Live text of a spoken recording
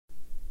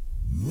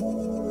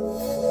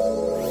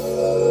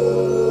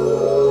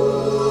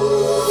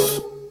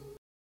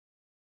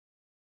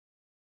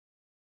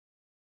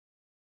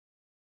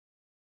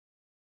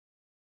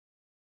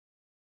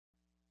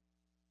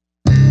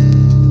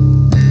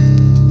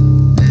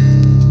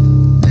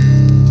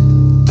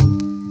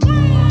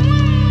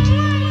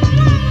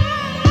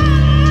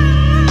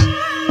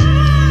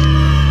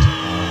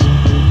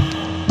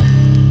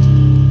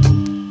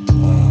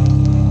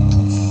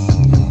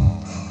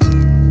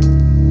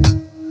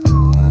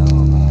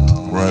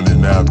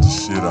after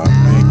shit, I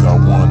think I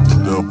want to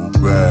double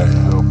back.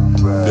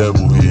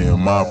 Devil here in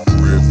my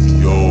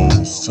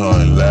peripherals,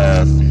 tongue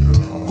laughing.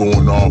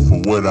 Going off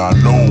of what I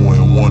know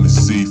and want to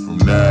see from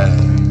that.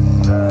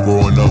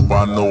 Growing up,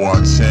 I know I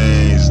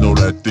changed, know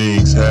that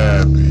things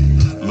happen.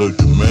 Look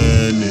the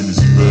man in his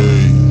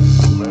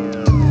face,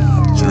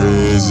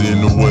 dreads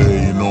in the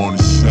way and on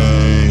the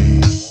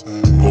chains.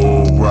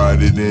 Go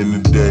write it in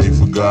the day,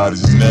 forgot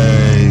his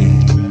name.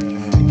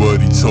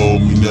 But he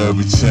told me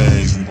never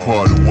change, we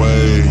parted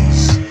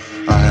ways.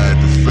 I had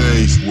to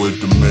face what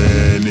the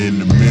man in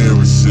the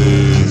mirror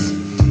says.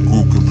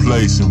 Grew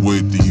complacent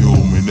with the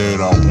human that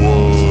I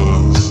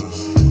was.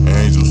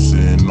 Angel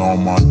sitting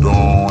on my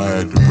dome,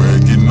 had to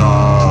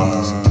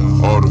recognize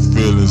all the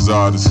feelings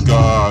I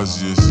disguise.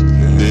 Just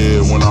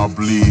dead when I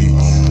bleed,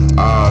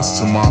 eyes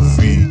to my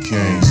feet,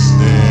 can't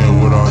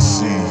stand what I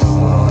see.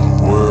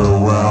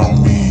 World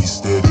around me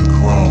steady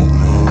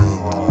crumbling.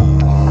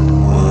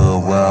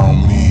 World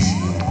around me.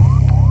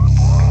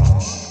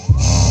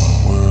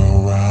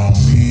 World around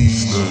me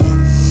steady.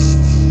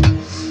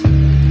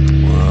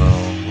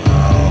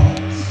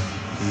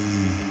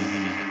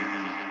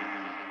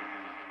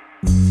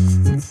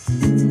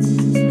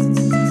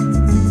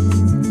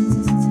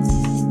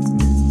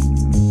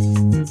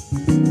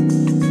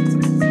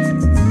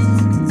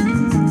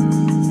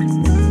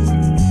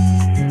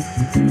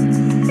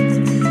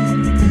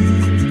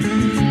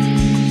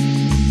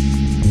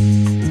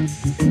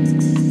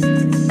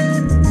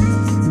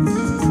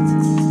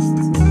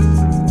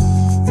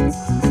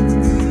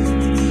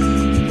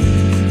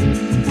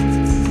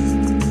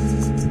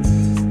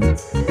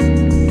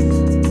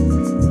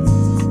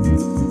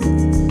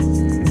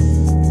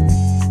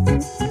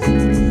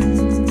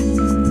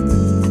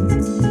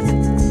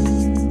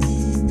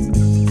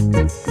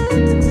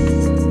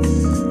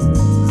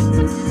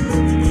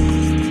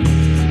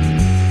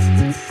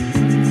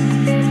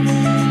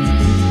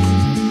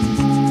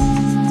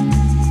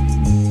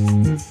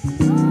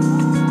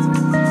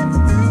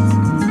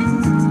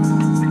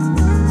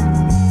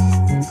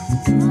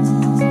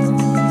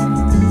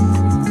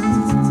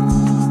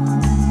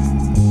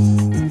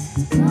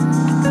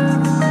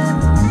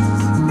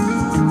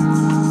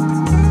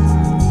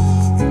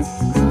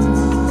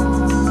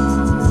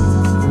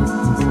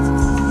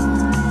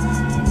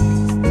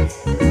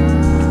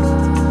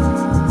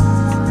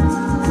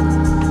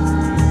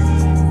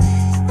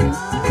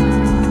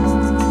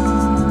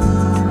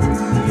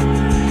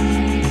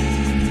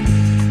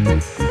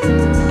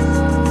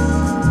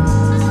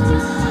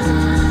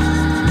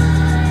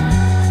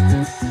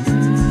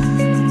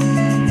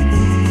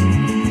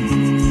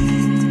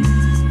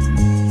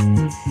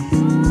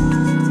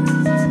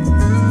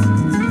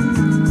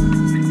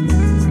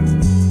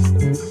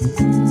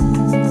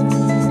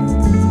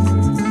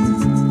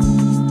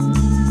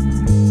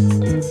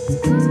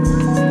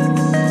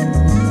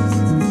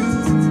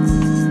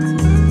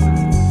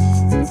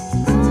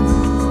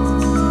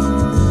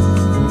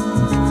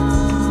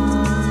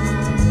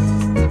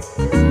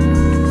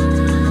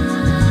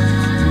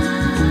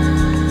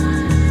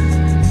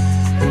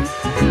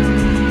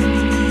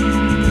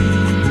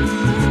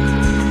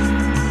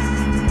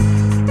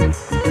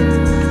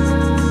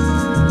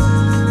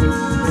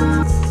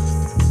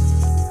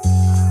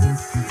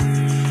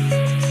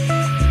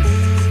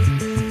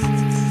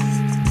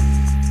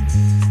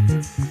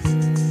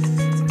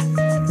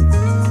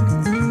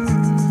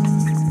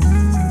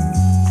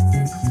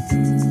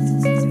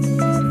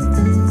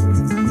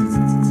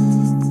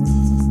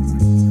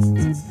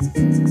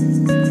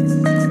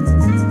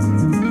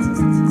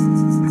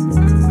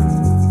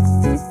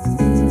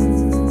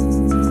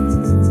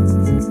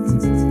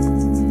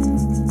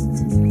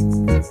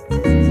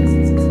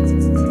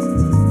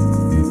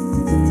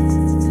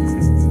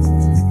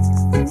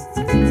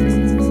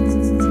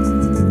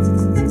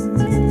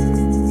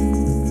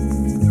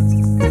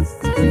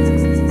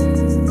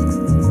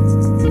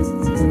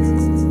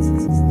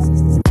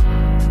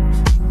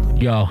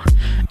 Yo,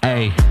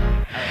 ayy.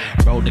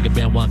 Bro, nigga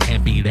been one,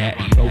 can't be that.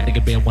 Bro,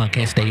 nigga been one,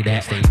 can't stay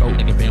that. Bro,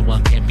 nigga been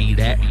one, can't be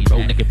that.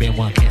 Bro, nigga been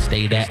one, can't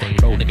stay that.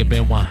 Bro, nigga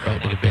been one. Bro,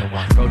 nigga been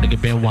one. Bro,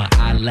 nigga been one.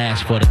 I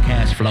last for the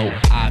cash flow.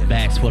 I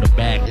backs for the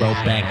bag, bro.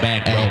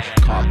 Bag, bro.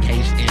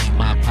 Caucasian in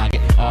my pocket.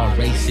 All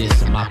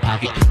racists in my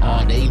pocket.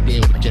 All they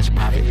did was just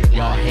profit.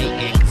 Y'all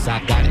hating cause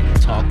I got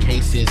it. Tall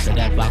cases of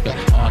that vodka.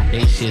 All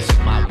nations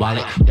in my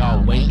wallet.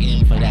 Y'all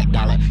waiting for that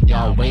dollar.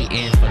 Y'all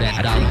waiting for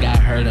that dollar. I think I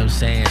heard them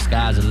saying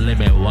sky's the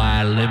limit.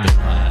 Why limit?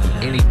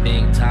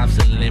 Anything time's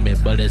the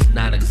limit, but it's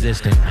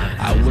non-existent.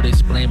 I would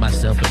explain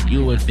myself, but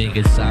you would think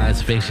it's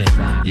science fiction.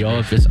 Yo,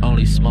 if it's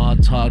only small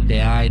talk,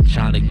 then I ain't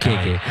trying to kick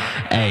it.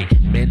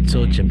 Ayy,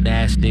 mental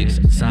gymnastics,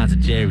 signs of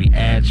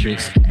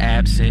geriatrics,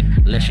 absent,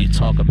 unless you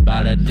talk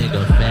about a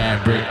nigga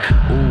fabric.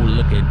 Ooh,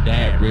 look at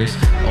that wrist.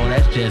 Oh,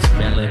 that's just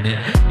melanin.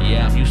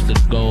 Yeah, I'm used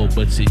to gold,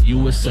 but to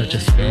you it's such a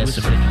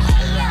specimen.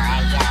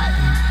 Hey yo,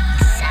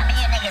 some of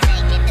you niggas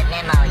ain't get the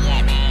memo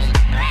yet, man.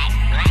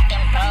 Black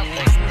and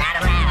broke is not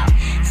allowed.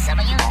 Some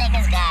of you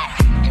niggas got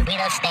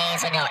Dorito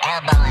stains on your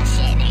elbow and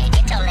shit, nigga.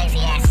 Get your lazy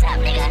ass up,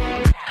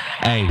 nigga.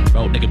 Hey,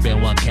 broke nigga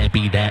been one, can't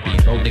be that.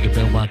 Broke nigga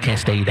been one, can't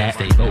stay that.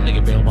 Broke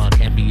nigga been one,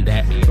 can't be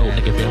that. Broke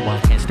nigga been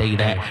one, can't stay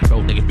that.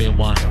 Broke nigga been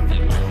one.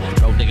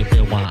 Broke nigga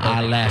been one.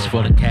 I last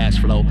for the cash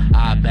flow.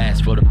 I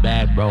bash for the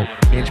bag, bro.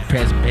 Bench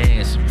press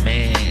bands,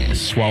 man,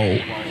 swole.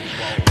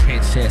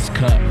 Princess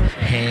cup,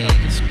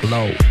 hands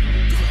glow.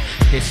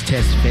 His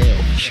test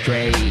failed,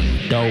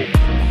 straight dope.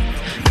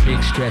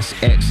 Big stress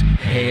X,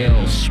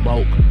 hell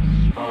smoke.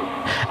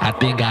 I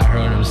think I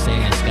heard him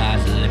saying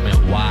sky's the limit,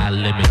 why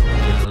limit?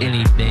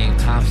 Anything,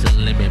 time's the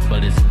limit,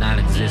 but it's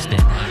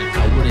non-existent.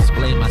 I would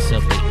explain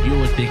myself, but you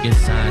would think it's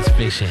science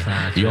fiction.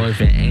 Yo, if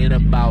it ain't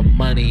about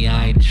money,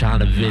 I ain't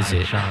tryna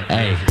visit.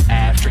 Hey,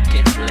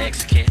 African,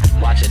 Mexican,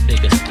 watch a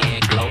nigga skin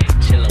glow.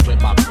 Chillin'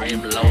 with my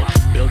brim low,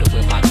 building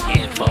with my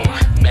kinfolk.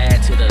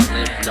 Bad to the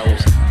lymph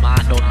nodes,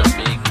 mind on the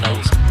big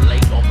notes.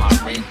 Late on my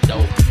rent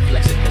though,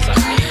 flexing cause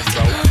I'm big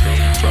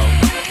bro.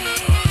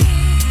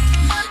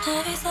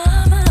 Every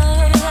summer,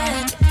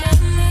 like you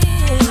give me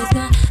is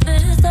my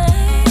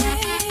mistake.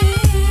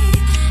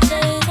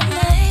 There's a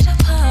major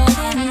part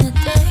in the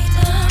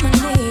daytime. I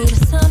need a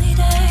sunny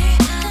day.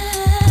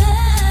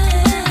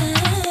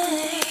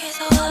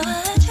 So I'll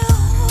let you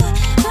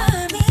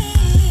burn me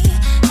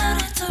out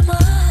into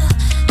my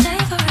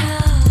life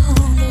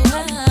around.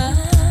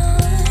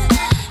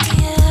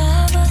 Yeah,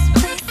 I must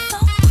be so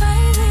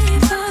crazy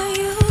for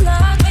you.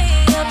 Lock me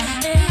up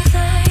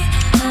inside.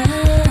 I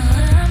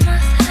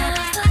must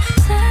have the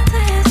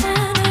senses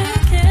and her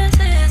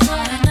kisses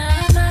when I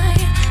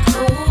might.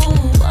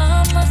 Oh, I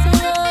must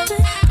love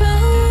it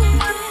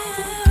broken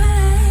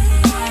away.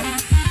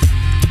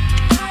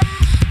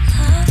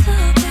 Love's a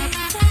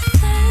pieces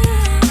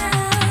in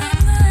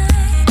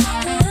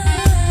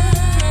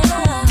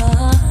my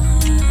mind.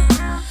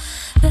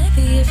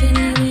 Baby, if you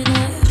need me,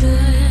 now you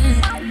should.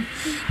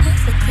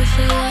 That's the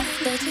cliche line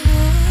that you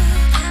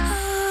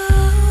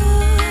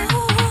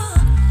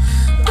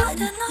but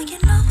I know you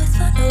know it's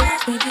fun to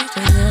watch me do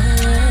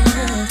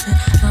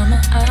just mama,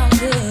 I'm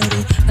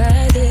ready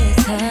right this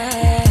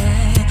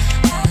time.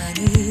 I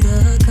need a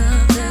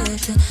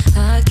confession. I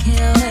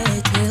can't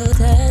wait till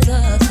there's a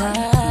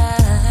time.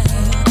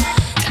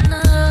 And I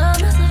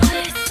must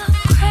be so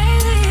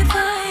crazy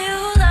for you.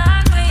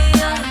 Lock me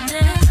up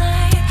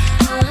inside.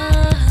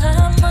 I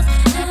must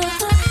have the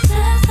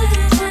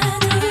senses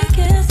and her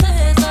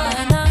kisses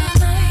when I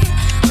might.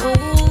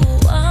 Oh,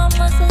 I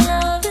must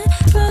love it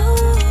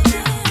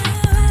broken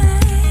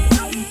away.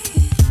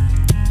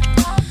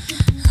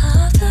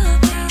 Love the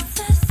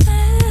pieces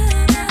in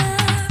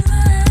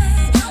my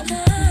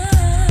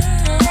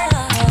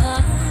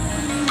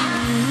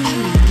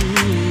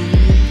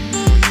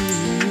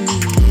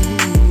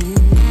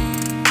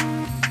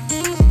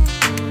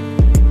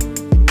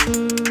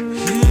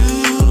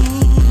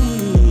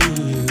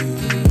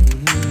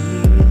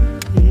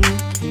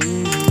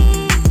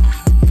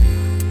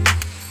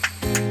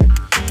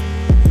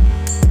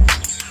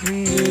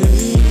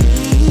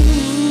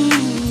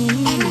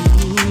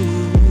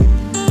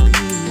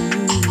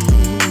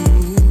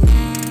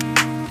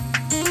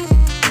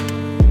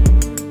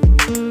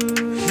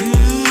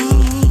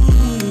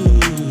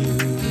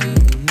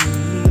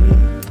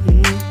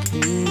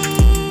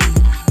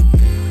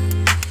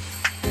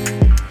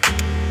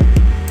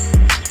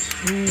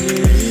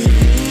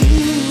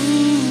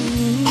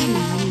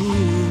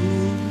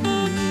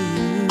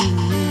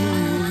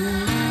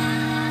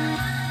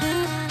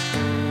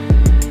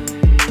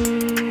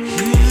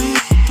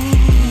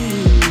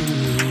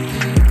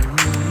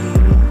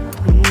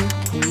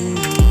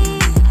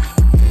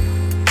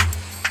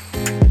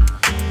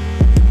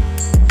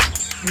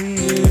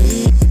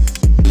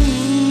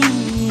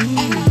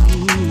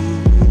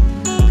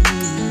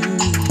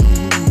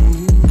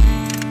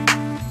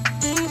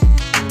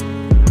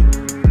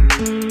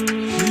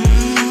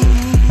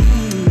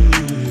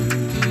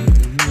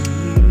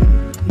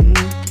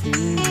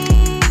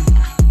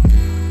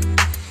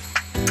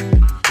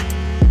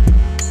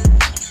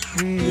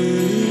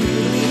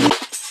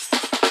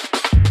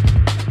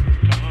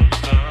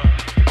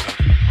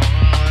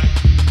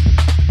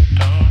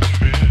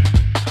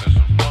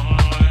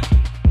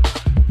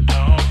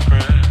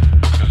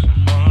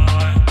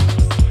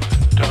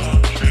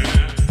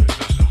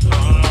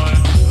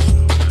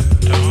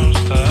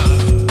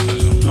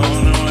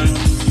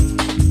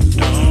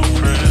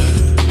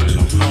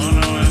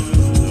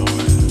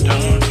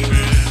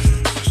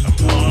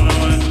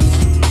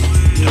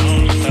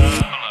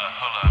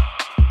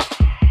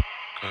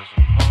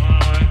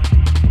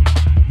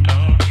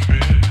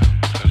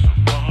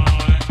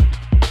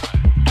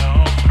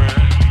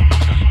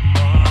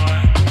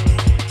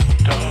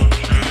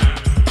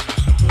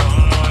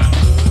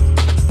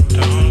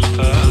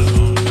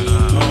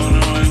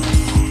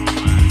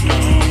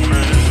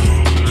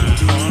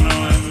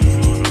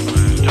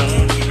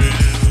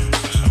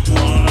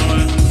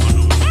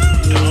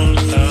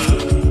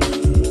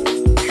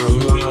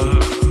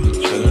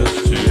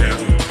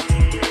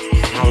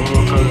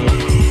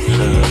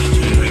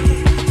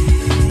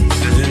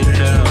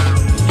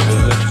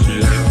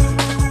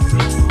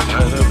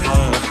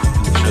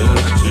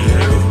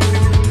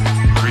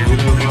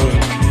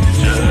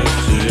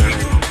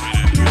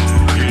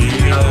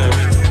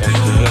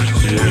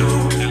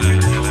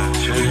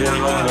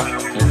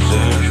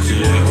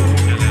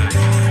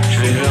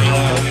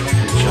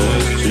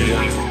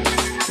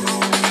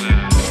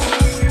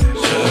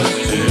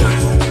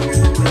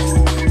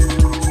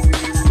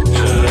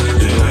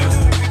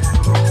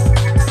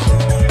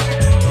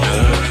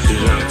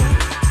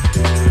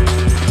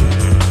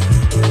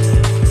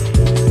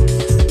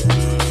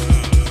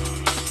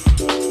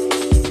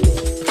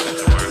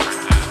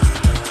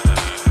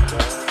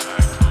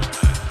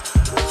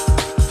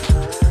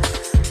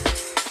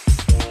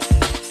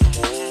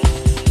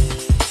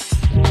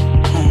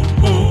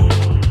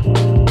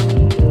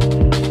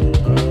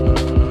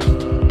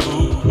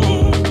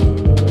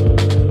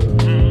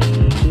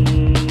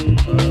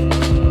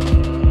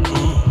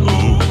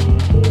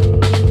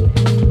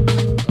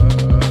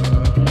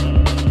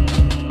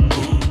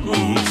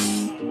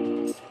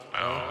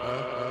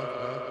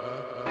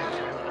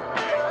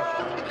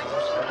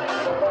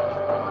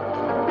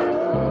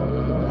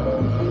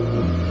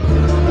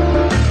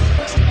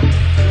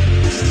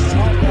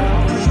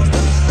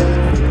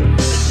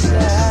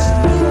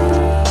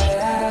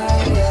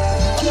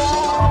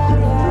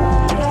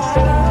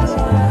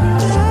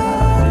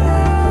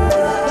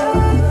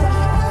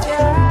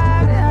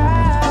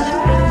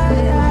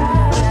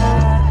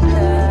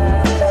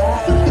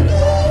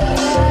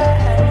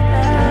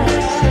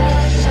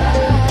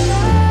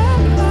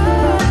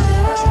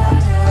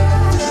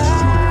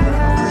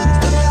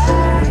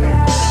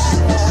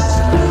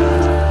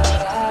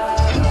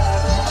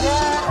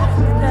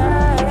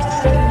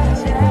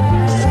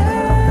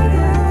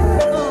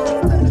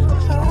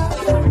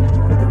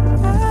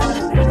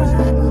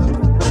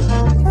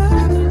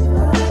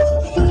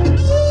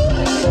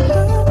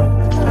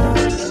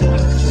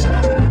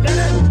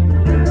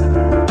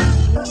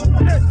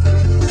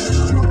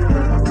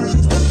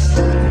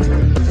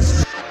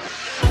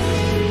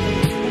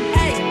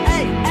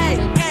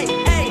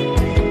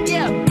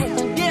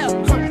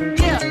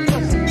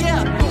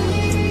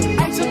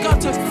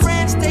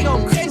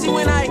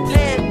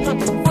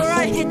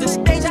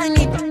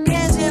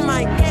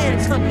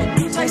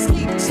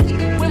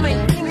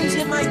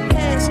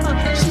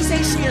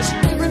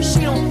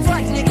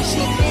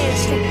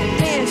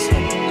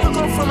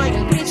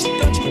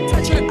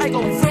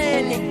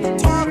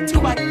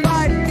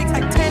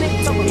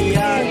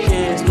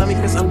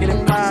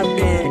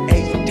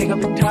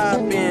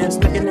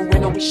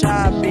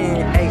shopping.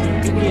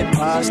 Ayy, you be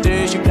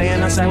imposters, you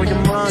playin' outside with the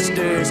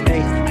monsters.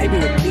 Ayy, I be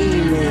the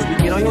demon, you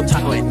get on your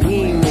taco and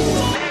demon.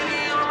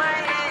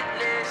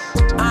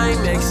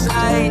 I'm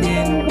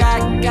excited,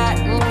 got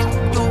you,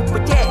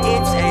 but yeah,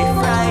 it's a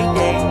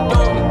Friday.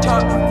 Don't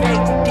talk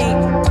fake deep,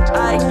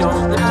 I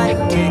don't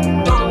like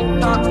it. Don't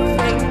talk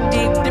fake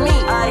deep to me,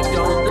 I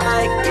don't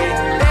like it.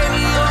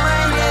 Baby, on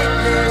my hit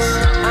list,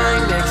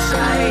 I'm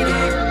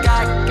excited,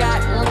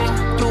 got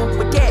you,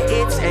 but yeah,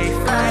 it's a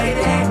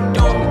Friday.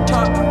 Don't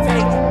talk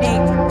fake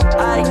deep,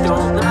 I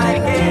don't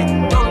like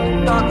it.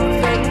 Don't talk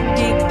fake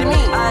deep to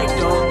me, I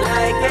don't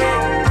like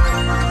it.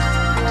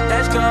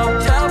 Let's go,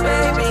 tell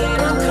baby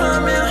I'm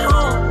coming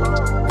home.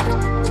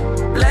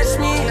 Bless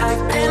me,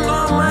 I've been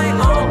on my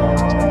own.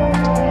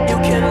 You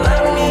can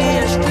love me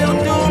and still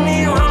do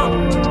me wrong.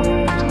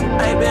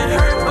 I've been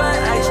hurt, but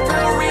I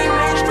still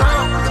remain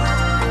strong.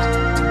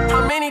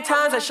 How many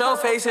times I show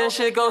face and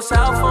shit go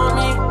south on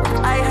me?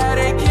 I had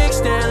a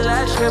kickstand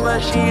last year,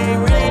 but she ain't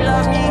really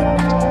love me.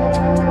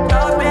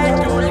 Y'all been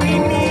through,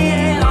 leave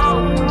me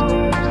alone.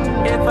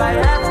 If I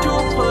have to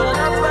pull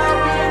up, I'll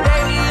be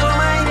baby on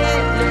my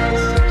hit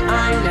list.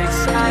 I'm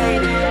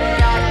excited,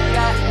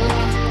 got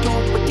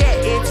you, but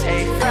yeah, it's a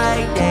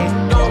Friday.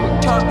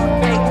 Don't talk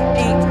fake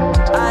deep,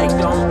 I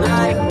don't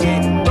like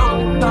it.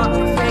 Don't talk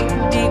fake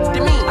deep to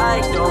me,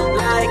 I don't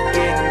like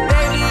it.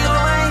 Baby on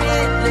my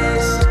hit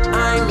list,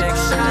 I'm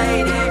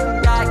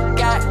excited,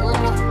 got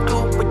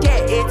you, but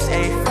yeah, it's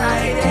a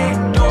Friday.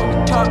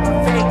 Don't talk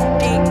fake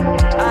deep,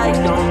 I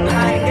don't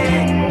like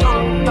it.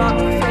 Don't talk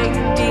fake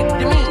deep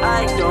to me,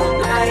 I don't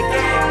like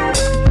it.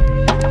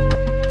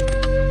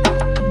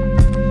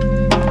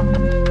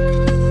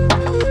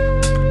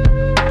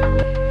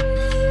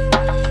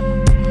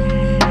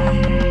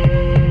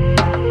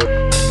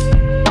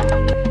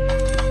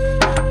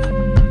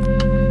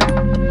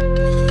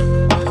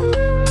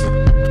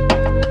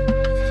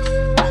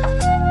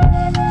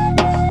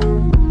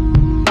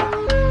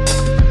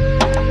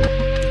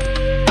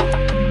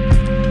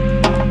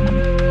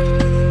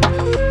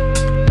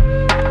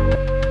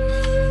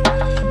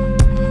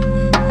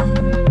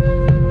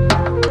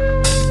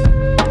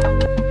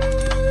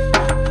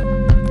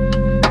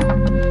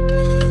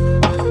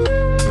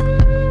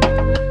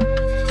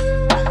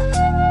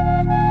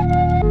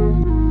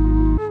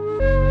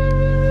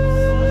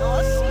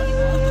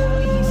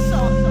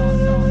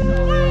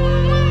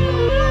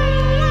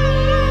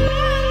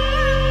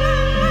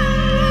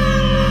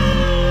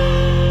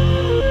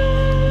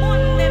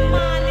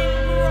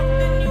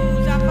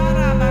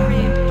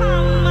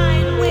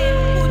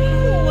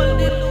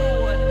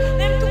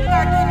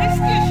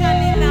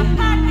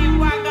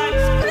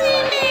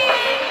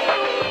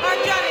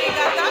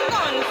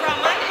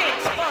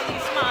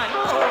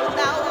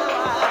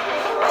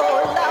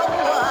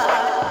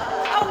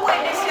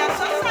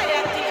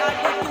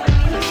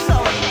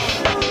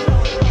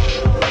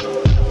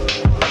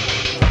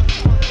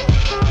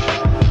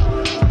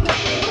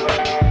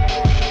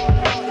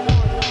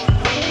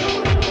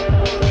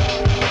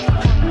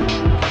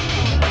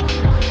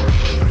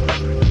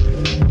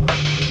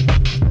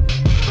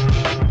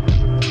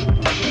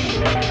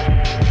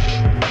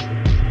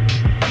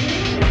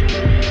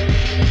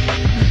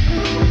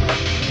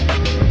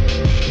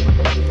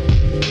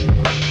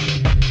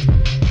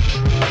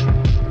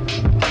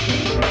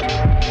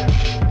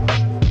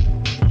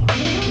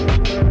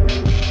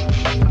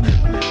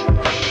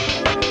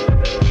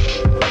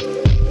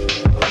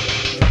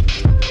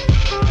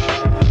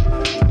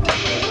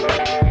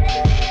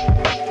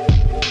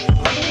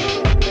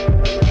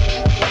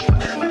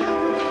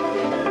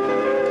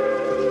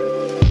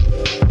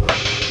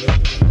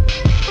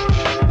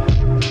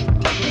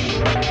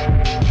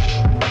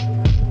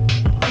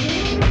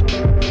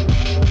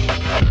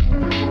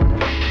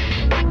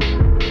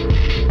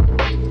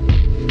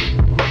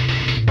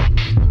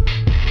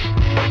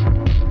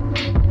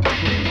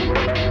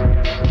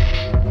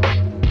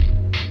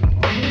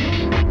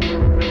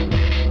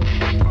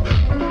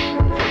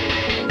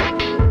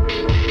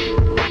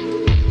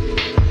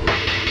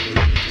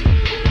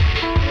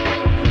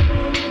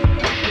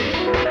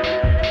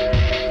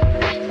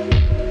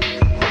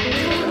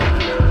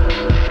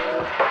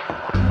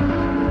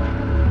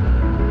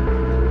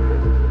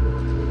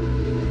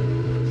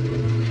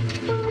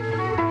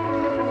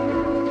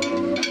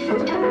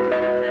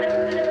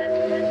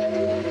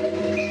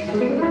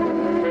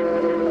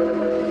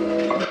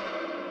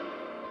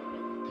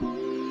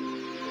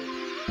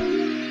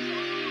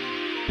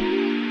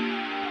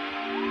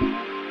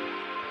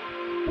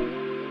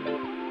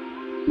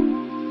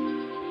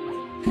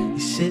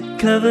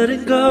 Covered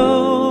in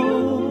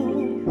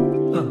gold,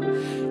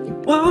 you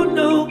won't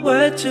know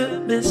what you're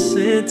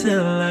missing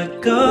till I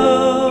go.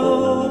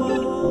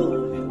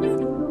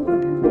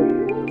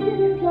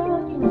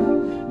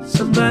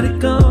 Somebody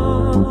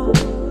gone,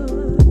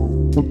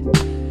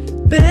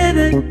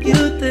 better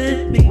you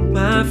than me,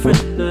 my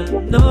friend. I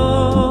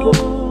know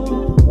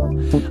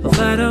I'll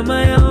fight on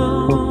my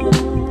own.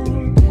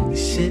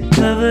 This shit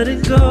covered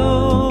in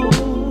gold,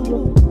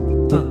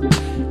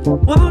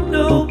 won't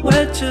know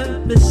what what you're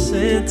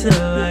missing till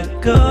I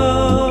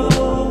go.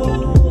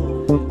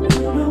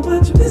 Don't know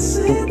what you're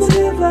missing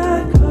till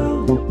I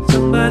go.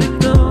 Somebody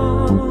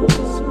gone,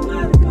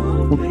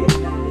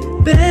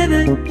 baby.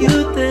 Better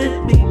you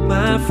than me,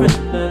 my friend.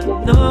 I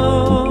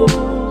know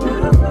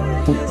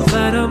I'll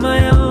fight on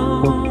my own.